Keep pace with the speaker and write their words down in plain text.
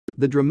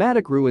The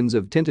dramatic ruins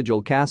of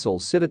Tintagel Castle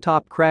sit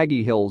atop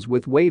craggy hills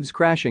with waves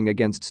crashing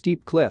against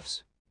steep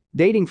cliffs.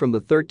 Dating from the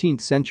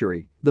 13th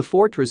century, the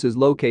fortress is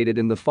located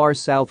in the far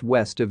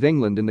southwest of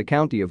England in the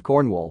county of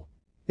Cornwall.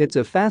 It's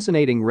a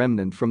fascinating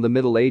remnant from the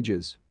Middle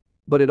Ages.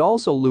 But it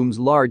also looms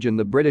large in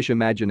the British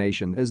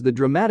imagination as the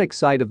dramatic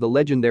site of the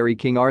legendary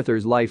King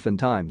Arthur's life and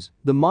times,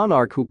 the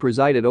monarch who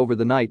presided over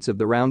the Knights of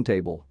the Round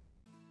Table.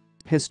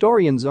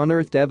 Historians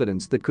unearthed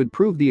evidence that could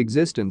prove the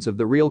existence of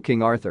the real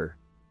King Arthur.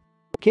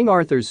 King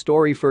Arthur's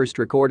story, first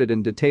recorded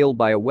in detail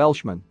by a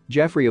Welshman,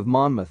 Geoffrey of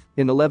Monmouth,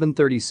 in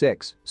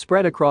 1136,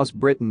 spread across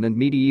Britain and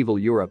medieval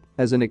Europe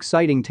as an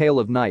exciting tale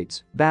of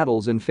knights,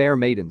 battles and fair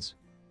maidens.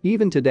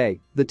 Even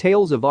today, the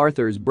tales of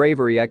Arthur's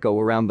bravery echo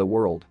around the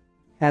world.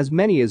 As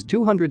many as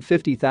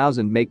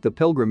 250,000 make the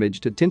pilgrimage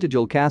to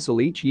Tintagel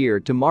Castle each year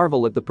to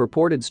marvel at the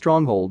purported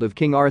stronghold of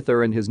King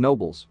Arthur and his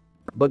nobles.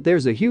 But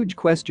there's a huge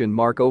question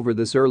mark over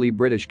this early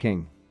British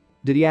king.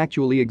 Did he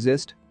actually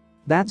exist?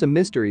 That's a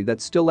mystery that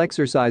still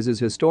exercises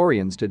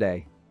historians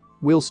today.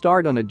 We'll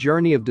start on a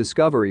journey of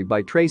discovery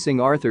by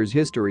tracing Arthur's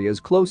history as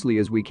closely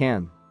as we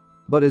can.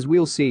 But as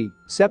we'll see,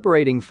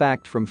 separating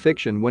fact from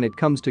fiction when it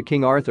comes to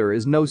King Arthur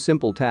is no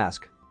simple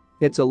task.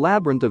 It's a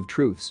labyrinth of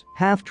truths,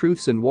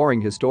 half-truths and warring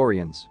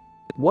historians.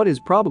 What is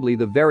probably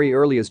the very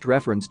earliest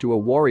reference to a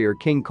warrior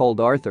king called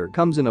Arthur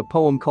comes in a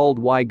poem called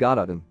Y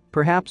Gododin,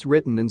 perhaps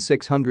written in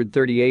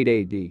 638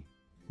 AD.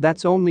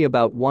 That's only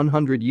about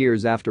 100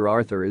 years after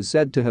Arthur is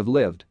said to have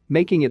lived,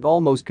 making it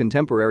almost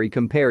contemporary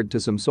compared to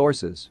some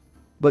sources.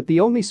 But the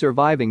only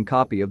surviving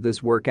copy of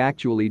this work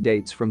actually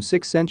dates from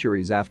 6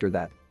 centuries after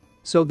that.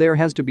 So there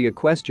has to be a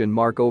question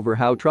mark over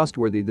how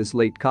trustworthy this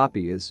late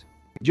copy is.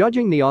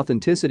 Judging the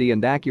authenticity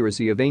and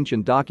accuracy of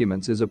ancient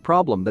documents is a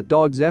problem that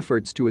dogs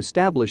efforts to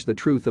establish the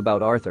truth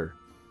about Arthur.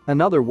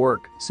 Another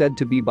work, said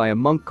to be by a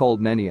monk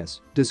called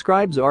Nennius,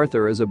 describes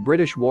Arthur as a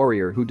British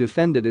warrior who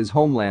defended his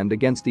homeland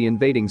against the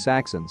invading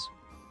Saxons.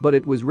 But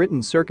it was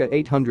written circa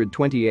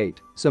 828,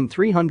 some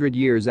 300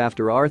 years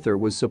after Arthur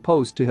was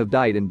supposed to have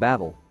died in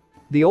battle.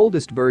 The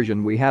oldest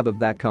version we have of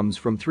that comes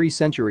from 3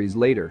 centuries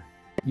later.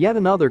 Yet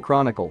another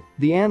chronicle,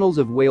 the Annals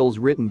of Wales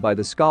written by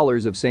the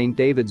scholars of St.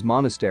 David's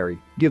Monastery,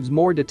 gives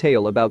more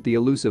detail about the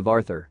elusive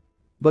Arthur.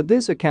 But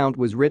this account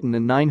was written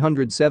in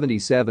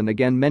 977,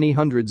 again many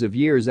hundreds of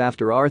years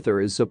after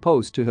Arthur is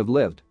supposed to have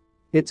lived.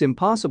 It's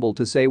impossible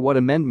to say what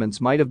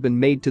amendments might have been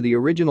made to the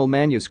original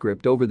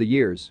manuscript over the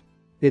years.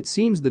 It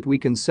seems that we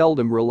can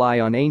seldom rely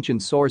on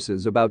ancient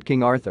sources about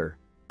King Arthur.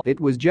 It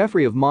was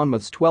Geoffrey of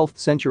Monmouth's 12th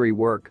century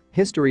work,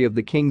 History of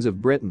the Kings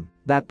of Britain,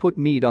 that put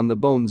meat on the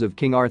bones of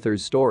King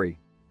Arthur's story.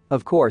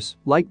 Of course,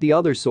 like the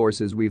other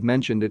sources we've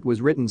mentioned, it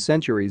was written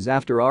centuries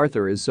after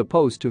Arthur is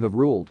supposed to have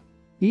ruled.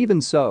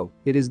 Even so,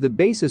 it is the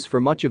basis for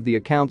much of the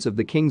accounts of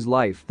the king's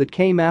life that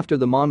came after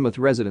the Monmouth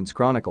Residence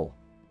Chronicle.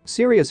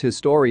 Serious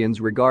historians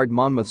regard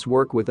Monmouth's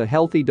work with a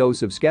healthy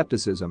dose of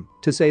skepticism,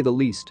 to say the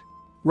least.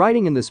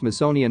 Writing in the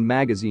Smithsonian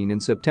Magazine in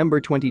September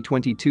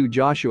 2022,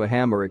 Joshua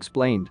Hammer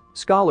explained,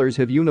 "Scholars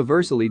have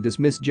universally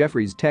dismissed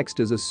Geoffrey's text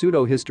as a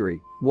pseudo-history,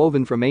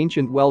 woven from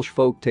ancient Welsh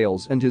folk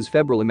tales and his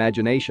febrile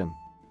imagination."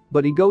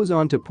 But he goes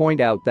on to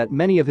point out that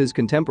many of his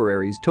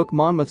contemporaries took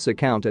Monmouth's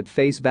account at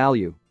face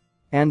value.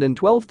 And in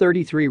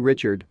 1233,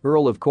 Richard,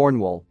 Earl of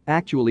Cornwall,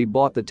 actually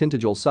bought the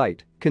Tintagel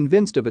site,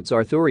 convinced of its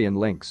Arthurian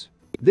links.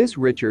 This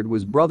Richard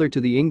was brother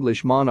to the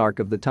English monarch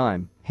of the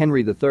time,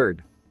 Henry III.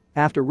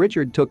 After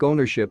Richard took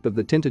ownership of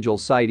the Tintagel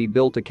site, he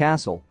built a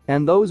castle,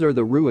 and those are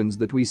the ruins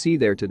that we see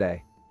there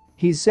today.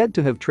 He's said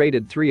to have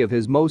traded 3 of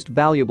his most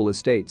valuable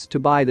estates to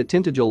buy the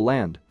Tintagel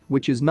land,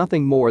 which is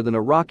nothing more than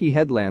a rocky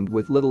headland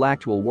with little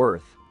actual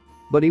worth.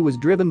 But he was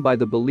driven by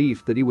the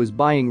belief that he was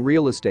buying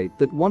real estate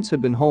that once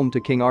had been home to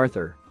King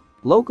Arthur.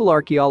 Local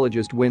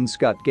archaeologist Wynne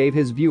Scott gave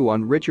his view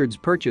on Richard's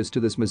purchase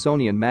to the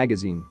Smithsonian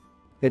Magazine.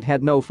 It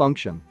had no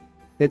function.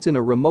 It's in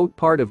a remote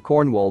part of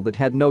Cornwall that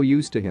had no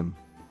use to him.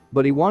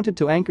 But he wanted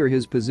to anchor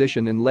his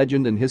position in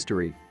legend and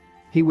history.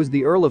 He was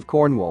the Earl of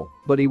Cornwall,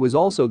 but he was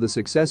also the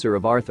successor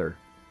of Arthur.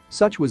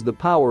 Such was the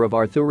power of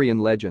Arthurian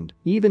legend,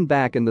 even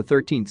back in the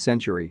 13th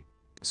century.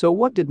 So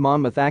what did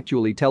Monmouth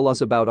actually tell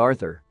us about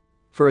Arthur?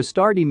 For a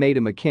start, he made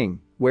him a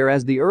king,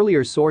 whereas the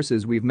earlier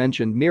sources we've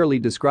mentioned merely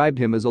described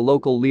him as a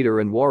local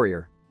leader and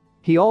warrior.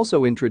 He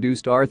also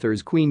introduced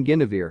Arthur's Queen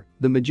Guinevere,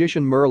 the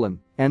magician Merlin,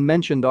 and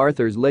mentioned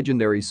Arthur's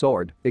legendary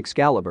sword,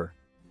 Excalibur.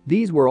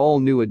 These were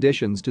all new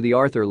additions to the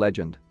Arthur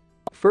legend.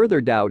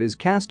 Further doubt is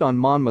cast on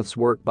Monmouth's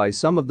work by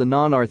some of the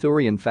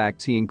non-Arthurian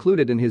facts he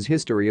included in his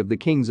History of the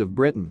Kings of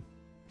Britain.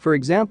 For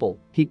example,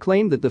 he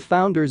claimed that the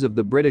founders of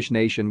the British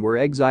nation were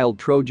exiled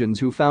Trojans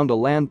who found a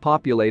land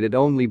populated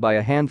only by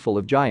a handful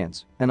of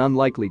giants, an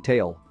unlikely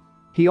tale.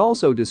 He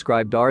also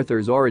described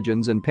Arthur's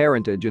origins and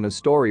parentage in a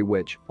story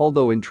which,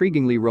 although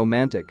intriguingly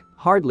romantic,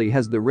 hardly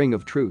has the ring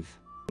of truth.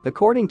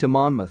 According to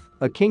Monmouth,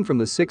 a king from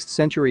the 6th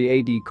century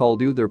AD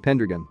called Uther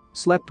Pendragon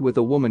slept with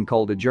a woman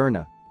called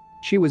Agerna.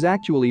 She was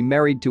actually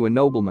married to a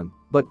nobleman,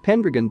 but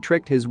Pendragon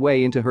tricked his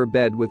way into her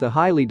bed with a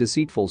highly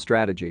deceitful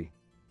strategy.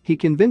 He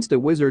convinced a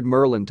wizard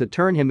Merlin to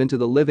turn him into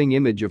the living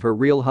image of her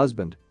real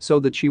husband so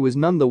that she was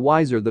none the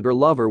wiser that her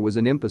lover was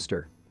an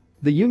impostor.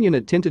 The union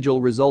at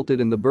Tintagel resulted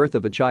in the birth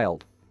of a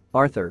child,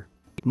 Arthur.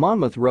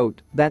 Monmouth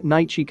wrote, "That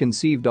night she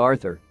conceived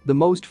Arthur, the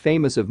most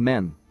famous of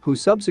men, who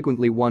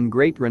subsequently won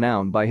great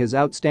renown by his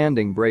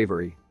outstanding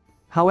bravery."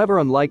 However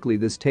unlikely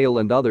this tale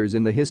and others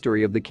in the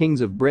history of the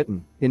kings of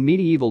Britain, in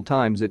medieval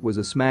times it was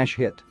a smash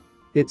hit.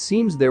 It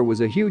seems there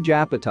was a huge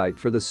appetite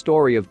for the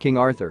story of King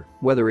Arthur,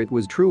 whether it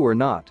was true or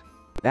not.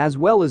 As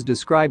well as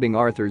describing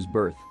Arthur's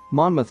birth,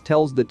 Monmouth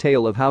tells the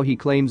tale of how he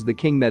claims the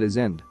king met his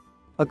end.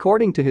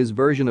 According to his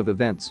version of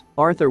events,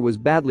 Arthur was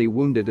badly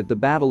wounded at the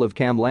Battle of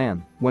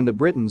Camlann when the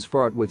Britons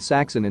fought with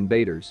Saxon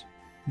invaders.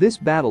 This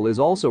battle is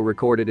also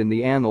recorded in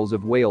the Annals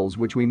of Wales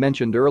which we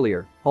mentioned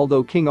earlier,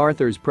 although King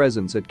Arthur's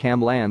presence at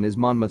Camlann is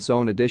Monmouth's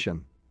own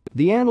addition.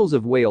 The Annals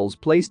of Wales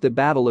placed the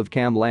Battle of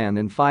Camlann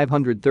in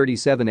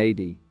 537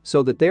 AD,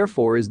 so that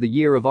therefore is the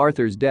year of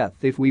Arthur's death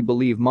if we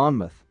believe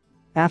Monmouth.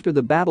 After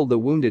the battle the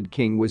wounded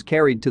king was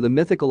carried to the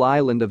mythical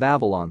island of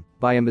Avalon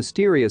by a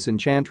mysterious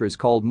enchantress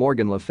called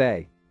Morgan Le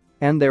Fay.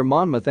 And there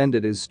Monmouth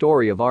ended his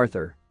story of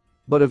Arthur.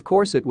 But of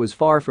course it was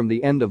far from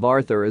the end of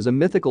Arthur as a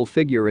mythical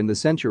figure in the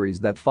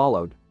centuries that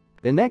followed.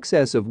 In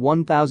excess of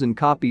 1,000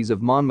 copies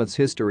of Monmouth's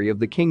History of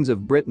the Kings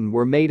of Britain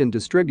were made and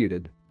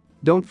distributed.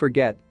 Don't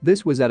forget,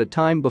 this was at a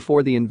time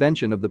before the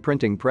invention of the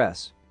printing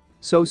press.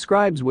 So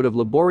scribes would have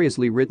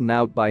laboriously written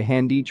out by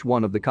hand each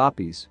one of the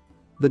copies.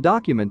 The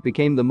document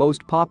became the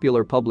most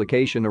popular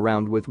publication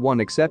around with one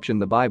exception,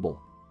 the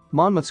Bible.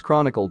 Monmouth's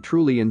chronicle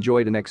truly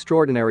enjoyed an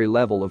extraordinary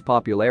level of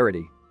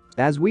popularity.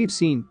 As we've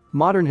seen,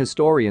 modern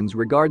historians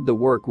regard the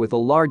work with a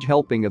large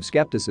helping of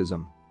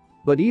skepticism.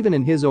 But even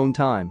in his own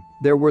time,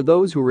 there were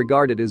those who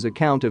regarded his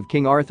account of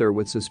King Arthur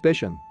with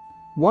suspicion.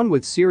 One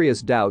with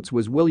serious doubts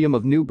was William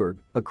of Newburgh,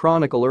 a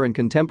chronicler and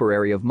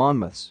contemporary of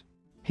Monmouth's.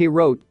 He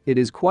wrote, "It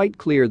is quite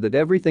clear that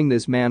everything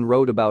this man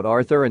wrote about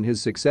Arthur and his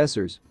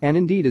successors, and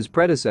indeed his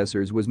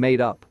predecessors, was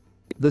made up."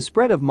 The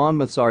spread of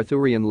Monmouth's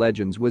Arthurian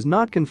legends was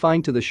not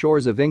confined to the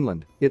shores of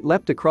England, it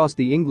leapt across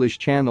the English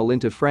Channel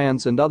into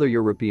France and other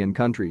European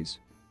countries.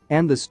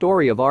 And the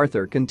story of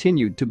Arthur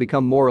continued to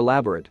become more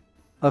elaborate.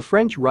 A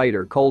French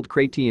writer called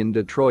Chrétien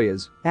de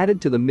Troyes added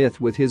to the myth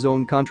with his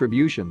own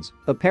contributions,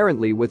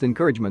 apparently with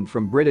encouragement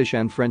from British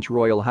and French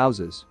royal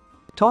houses.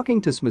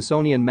 Talking to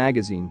Smithsonian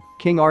Magazine,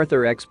 King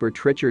Arthur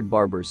expert Richard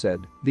Barber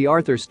said, "The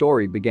Arthur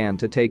story began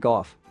to take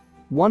off.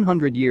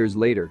 100 years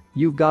later,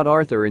 you've got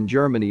Arthur in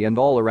Germany and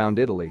all around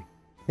Italy."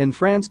 In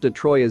France, de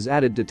Troyes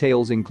added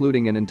details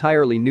including an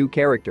entirely new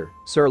character,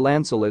 Sir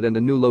Lancelot, and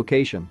a new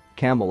location,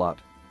 Camelot.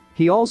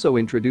 He also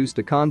introduced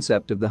the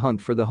concept of the hunt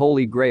for the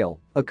Holy Grail,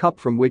 a cup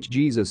from which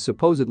Jesus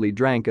supposedly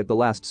drank at the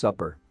Last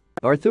Supper.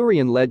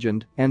 Arthurian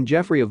legend, and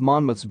Geoffrey of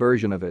Monmouth's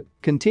version of it,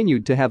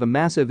 continued to have a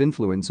massive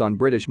influence on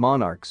British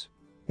monarchs.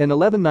 In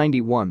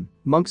 1191,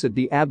 monks at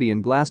the Abbey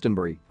in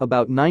Glastonbury,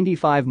 about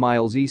 95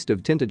 miles east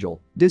of Tintagel,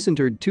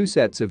 disinterred 2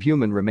 sets of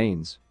human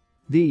remains.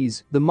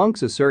 These, the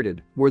monks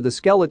asserted, were the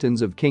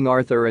skeletons of King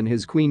Arthur and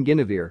his Queen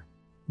Guinevere.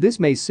 This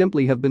may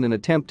simply have been an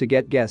attempt to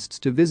get guests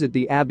to visit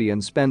the abbey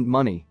and spend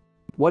money.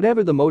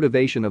 Whatever the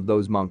motivation of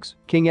those monks,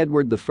 King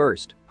Edward I,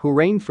 who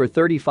reigned for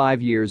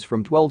 35 years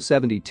from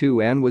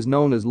 1272 and was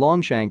known as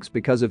Longshanks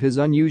because of his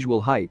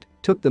unusual height,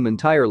 took them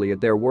entirely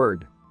at their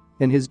word.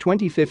 In his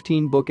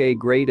 2015 book A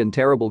Great and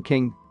Terrible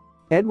King,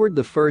 Edward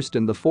I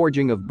and the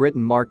Forging of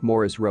Britain, Mark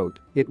Morris wrote,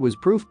 "It was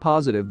proof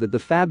positive that the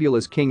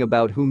fabulous king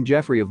about whom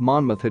Geoffrey of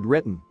Monmouth had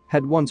written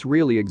had once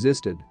really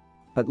existed.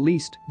 At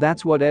least,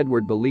 that's what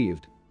Edward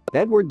believed."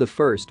 Edward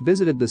I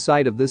visited the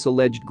site of this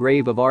alleged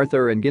grave of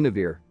Arthur and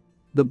Guinevere.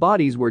 The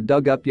bodies were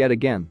dug up yet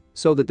again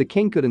so that the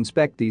king could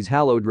inspect these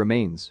hallowed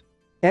remains.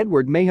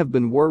 Edward may have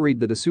been worried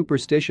that a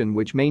superstition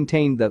which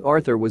maintained that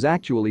Arthur was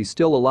actually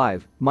still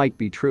alive might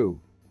be true.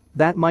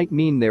 That might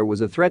mean there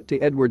was a threat to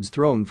Edward's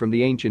throne from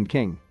the ancient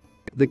king.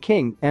 The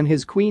king and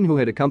his queen who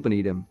had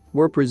accompanied him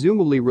were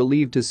presumably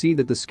relieved to see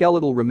that the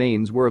skeletal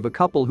remains were of a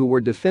couple who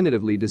were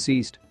definitively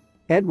deceased.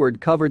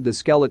 Edward covered the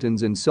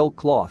skeletons in silk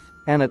cloth,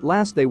 and at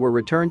last they were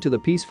returned to the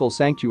peaceful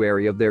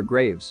sanctuary of their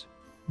graves.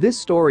 This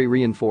story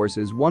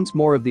reinforces once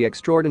more of the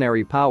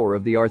extraordinary power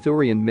of the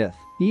Arthurian myth,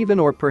 even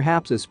or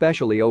perhaps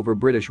especially over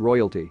British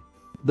royalty.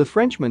 The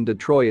Frenchman de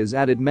Troyes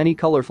added many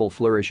colorful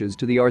flourishes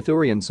to the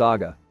Arthurian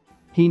saga.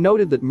 He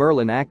noted that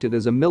Merlin acted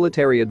as a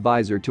military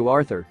advisor to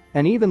Arthur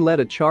and even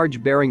led a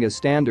charge bearing a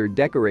standard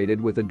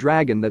decorated with a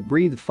dragon that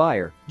breathed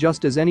fire,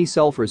 just as any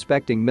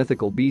self-respecting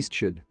mythical beast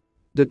should.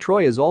 De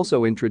Troyes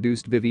also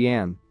introduced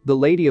Viviane, the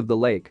Lady of the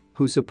Lake,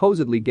 who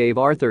supposedly gave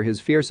Arthur his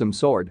fearsome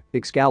sword,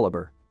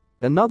 Excalibur.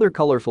 Another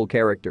colorful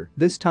character,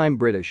 this time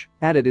British,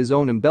 added his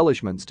own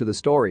embellishments to the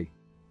story.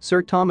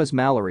 Sir Thomas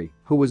Malory,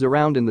 who was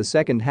around in the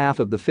second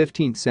half of the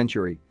 15th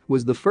century,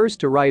 was the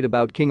first to write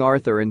about King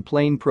Arthur in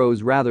plain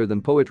prose rather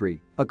than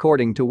poetry,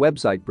 according to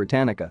website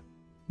Britannica.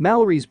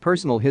 Malory's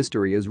personal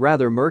history is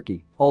rather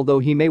murky, although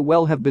he may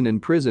well have been in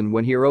prison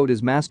when he wrote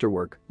his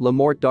masterwork, La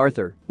Mort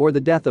d'Arthur, or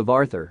The Death of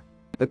Arthur.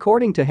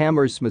 According to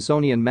Hammer's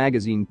Smithsonian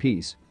Magazine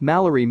piece,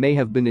 Malory may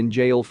have been in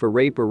jail for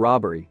rape or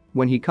robbery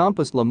when he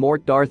compassed Le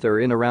Morte d'Arthur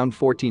in around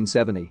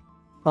 1470.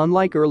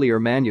 Unlike earlier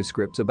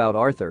manuscripts about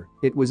Arthur,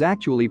 it was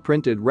actually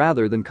printed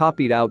rather than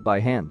copied out by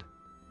hand.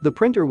 The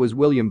printer was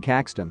William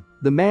Caxton,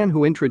 the man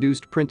who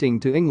introduced printing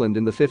to England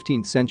in the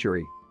 15th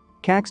century.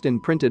 Caxton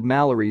printed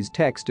Malory's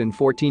text in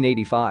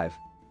 1485.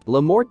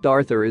 Le Morte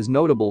d'Arthur is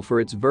notable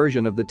for its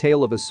version of the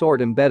tale of a sword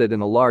embedded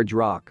in a large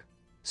rock.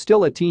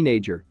 Still a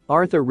teenager,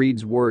 Arthur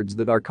reads words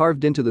that are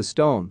carved into the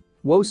stone.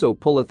 "Whoso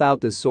pulleth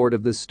out this sword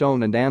of this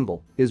stone and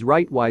anvil is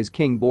right wise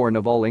king born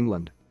of all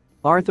England."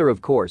 Arthur,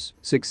 of course,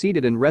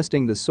 succeeded in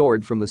wresting the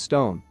sword from the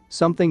stone,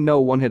 something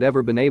no one had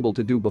ever been able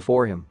to do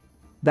before him.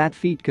 That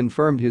feat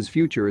confirmed his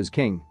future as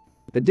king.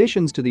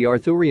 Additions to the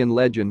Arthurian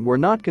legend were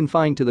not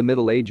confined to the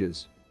Middle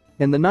Ages.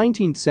 In the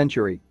 19th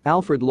century,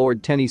 Alfred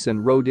Lord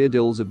Tennyson wrote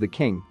Idylls of the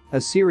King,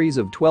 a series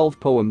of 12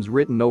 poems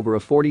written over a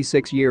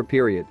 46-year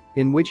period,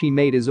 in which he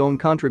made his own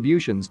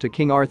contributions to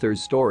King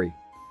Arthur's story.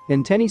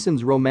 In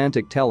Tennyson's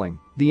romantic telling,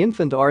 the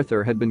infant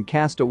Arthur had been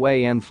cast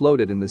away and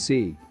floated in the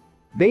sea.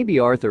 Baby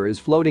Arthur is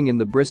floating in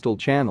the Bristol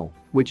Channel,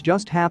 which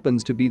just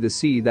happens to be the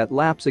sea that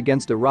laps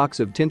against the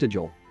rocks of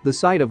Tintagel, the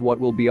site of what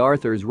will be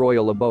Arthur's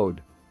royal abode.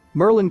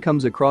 Merlin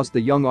comes across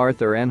the young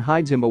Arthur and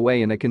hides him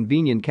away in a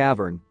convenient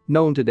cavern,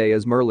 known today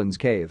as Merlin's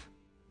Cave.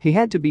 He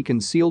had to be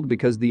concealed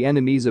because the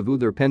enemies of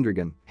Uther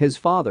Pendragon, his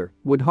father,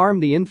 would harm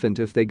the infant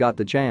if they got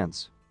the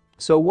chance.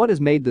 So what has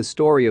made the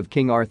story of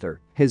King Arthur,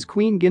 his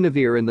Queen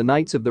Guinevere and the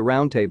Knights of the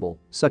Round Table,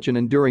 such an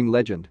enduring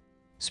legend?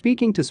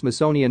 Speaking to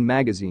Smithsonian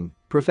Magazine,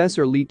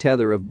 Professor Lee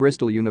Tether of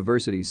Bristol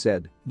University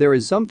said, "There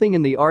is something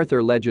in the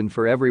Arthur legend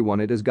for everyone.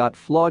 It has got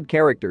flawed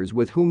characters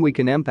with whom we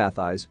can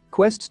empathize,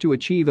 quests to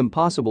achieve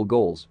impossible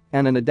goals,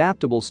 and an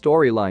adaptable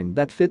storyline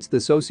that fits the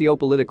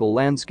socio-political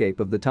landscape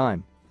of the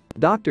time."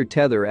 Dr.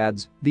 Tether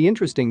adds, "The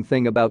interesting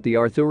thing about the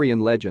Arthurian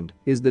legend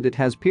is that it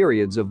has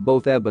periods of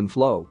both ebb and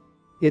flow.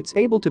 It's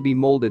able to be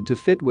molded to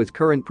fit with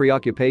current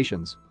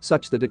preoccupations,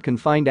 such that it can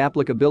find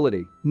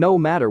applicability, no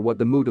matter what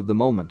the mood of the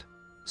moment."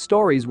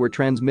 Stories were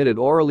transmitted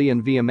orally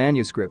and via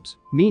manuscripts,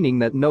 meaning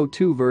that no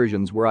two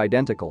versions were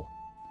identical.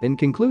 In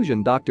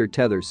conclusion, Dr.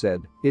 Tether said,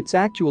 "It's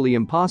actually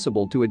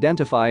impossible to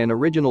identify an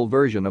original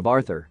version of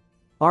Arthur.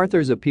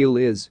 Arthur's appeal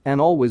is,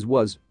 and always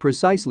was,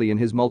 precisely in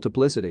his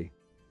multiplicity.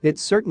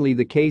 It's certainly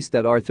the case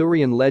that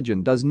Arthurian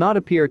legend does not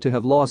appear to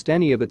have lost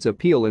any of its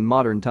appeal in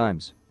modern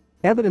times.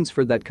 Evidence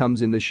for that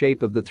comes in the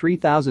shape of the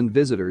 3,000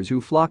 visitors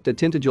who flock to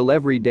Tintagel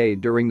every day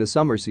during the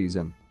summer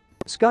season."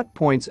 Scott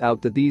points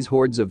out that these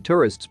hordes of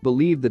tourists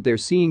believe that they're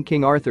seeing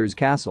King Arthur's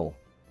castle.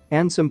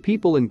 And some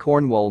people in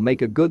Cornwall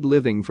make a good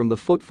living from the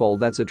footfall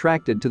that's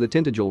attracted to the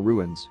Tintagel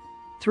ruins.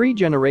 3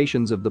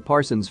 generations of the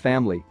Parsons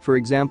family, for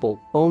example,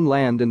 own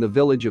land in the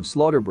village of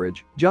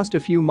Slaughterбridge, just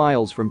a few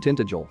miles from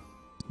Tintagel.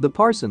 The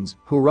Parsons,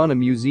 who run a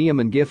museum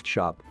and gift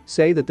shop,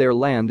 say that their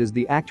land is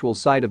the actual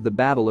site of the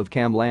Battle of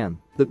Camlan,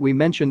 that we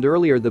mentioned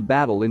earlier, the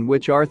battle in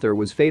which Arthur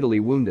was fatally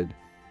wounded.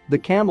 The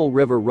Camel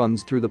River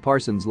runs through the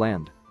Parsons'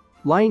 land.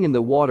 Lying in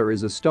the water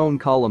is a stone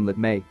column that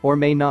may, or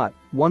may not,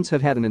 once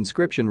have had an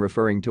inscription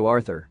referring to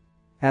Arthur.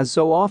 As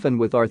so often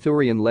with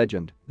Arthurian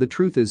legend, the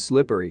truth is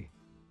slippery.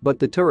 But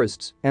the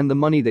tourists, and the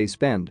money they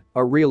spend,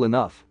 are real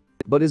enough.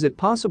 But is it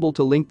possible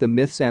to link the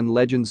myths and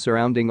legends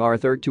surrounding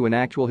Arthur to an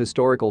actual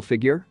historical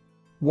figure?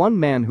 One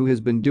man who has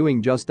been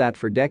doing just that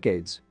for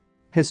decades.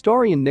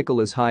 Historian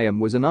Nicholas Hyam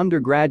was an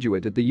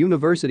undergraduate at the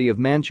University of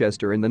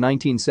Manchester in the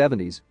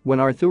 1970s when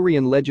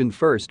Arthurian legend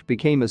first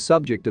became a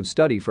subject of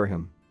study for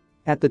him.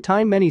 At the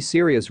time, many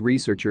serious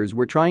researchers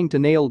were trying to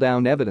nail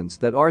down evidence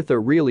that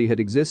Arthur really had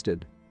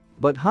existed.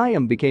 But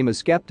Hyam became a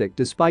skeptic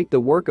despite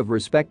the work of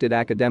respected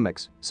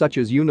academics, such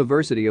as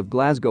University of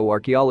Glasgow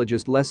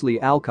archaeologist Leslie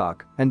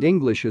Alcock and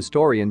English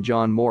historian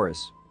John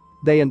Morris.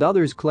 They and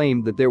others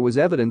claimed that there was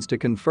evidence to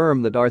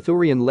confirm that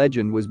Arthurian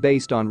legend was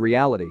based on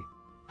reality.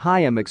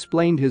 Hyam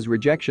explained his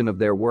rejection of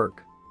their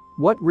work.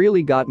 "What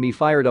really got me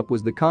fired up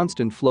was the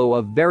constant flow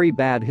of very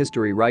bad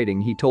history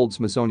writing," he told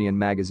Smithsonian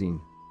Magazine.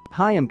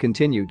 Hyam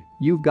continued,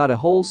 "You've got a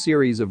whole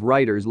series of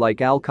writers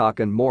like Alcock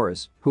and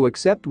Morris who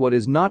accept what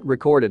is not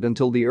recorded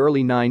until the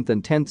early 9th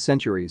and 10th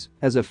centuries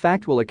as a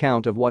factual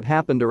account of what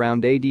happened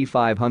around AD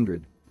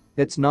 500.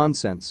 It's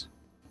nonsense."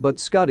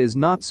 But Scott is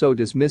not so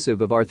dismissive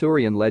of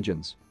Arthurian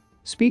legends.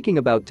 Speaking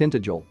about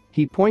Tintagel,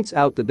 he points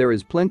out that there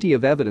is plenty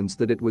of evidence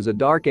that it was a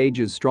Dark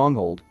Ages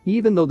stronghold,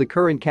 even though the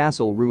current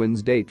castle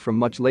ruins date from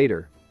much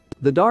later.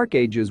 The Dark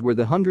Ages were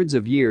the hundreds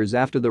of years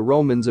after the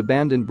Romans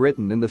abandoned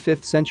Britain in the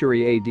 5th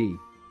century AD.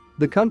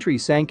 The country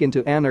sank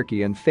into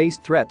anarchy and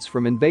faced threats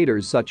from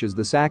invaders such as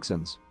the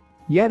Saxons.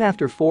 Yet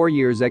after 4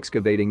 years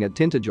excavating at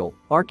Tintagel,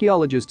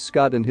 archaeologist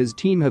Scott and his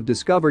team have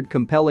discovered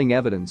compelling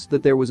evidence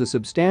that there was a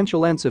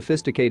substantial and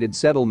sophisticated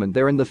settlement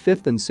there in the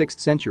 5th and 6th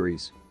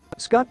centuries.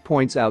 Scott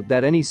points out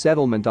that any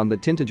settlement on the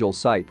Tintagel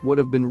site would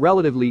have been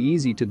relatively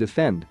easy to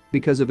defend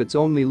because of its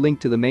only link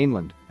to the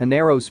mainland, a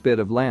narrow spit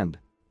of land.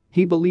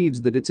 He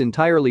believes that it's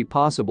entirely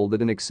possible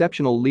that an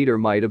exceptional leader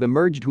might have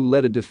emerged who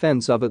led a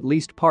defense of at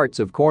least parts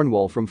of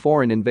Cornwall from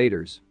foreign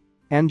invaders.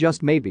 And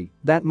just maybe,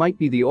 that might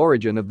be the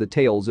origin of the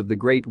tales of the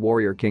great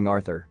warrior King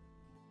Arthur.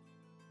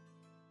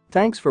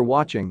 Thanks for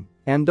watching,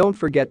 and don't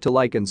forget to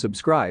like and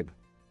subscribe.